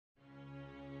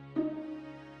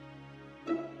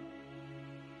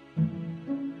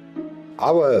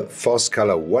Our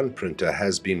FastCOLOUR ONE printer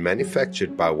has been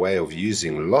manufactured by way of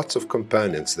using lots of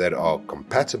components that are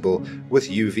compatible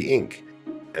with UV ink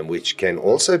and which can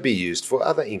also be used for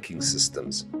other inking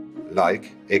systems,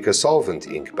 like ECO-Solvent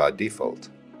ink by default.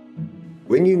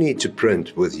 When you need to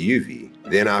print with UV,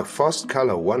 then our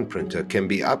FastCOLOUR ONE printer can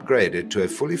be upgraded to a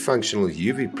fully functional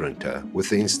UV printer with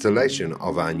the installation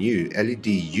of our new LED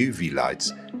UV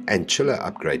lights and chiller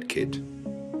upgrade kit.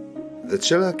 The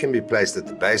chiller can be placed at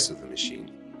the base of the machine.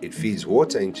 It feeds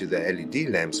water into the LED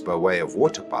lamps by way of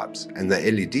water pipes, and the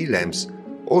LED lamps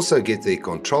also get their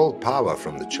controlled power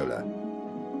from the chiller.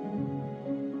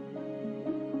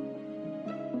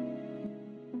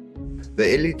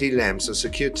 The LED lamps are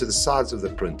secured to the sides of the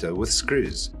printer with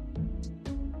screws.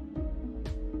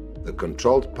 The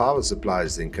controlled power supply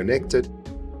is then connected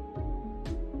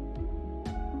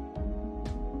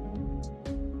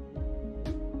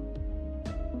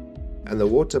and the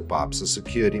water pipes are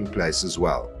secured in place as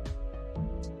well.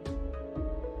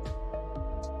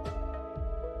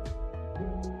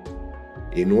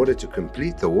 In order to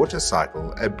complete the water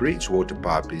cycle, a breech water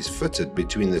pipe is fitted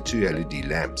between the two LED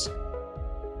lamps.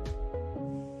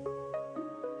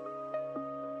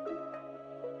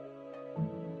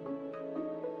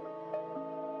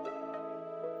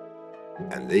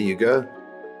 And there you go.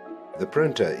 The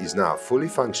printer is now a fully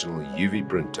functional UV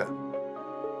printer.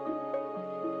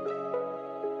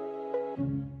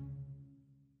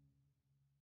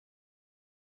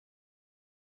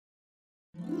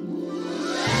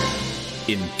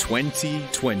 In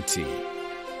 2020,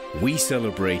 we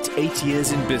celebrate 8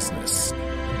 years in business,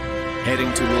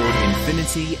 heading toward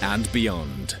infinity and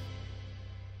beyond.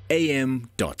 am.co.za.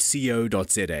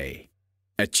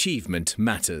 Achievement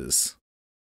matters.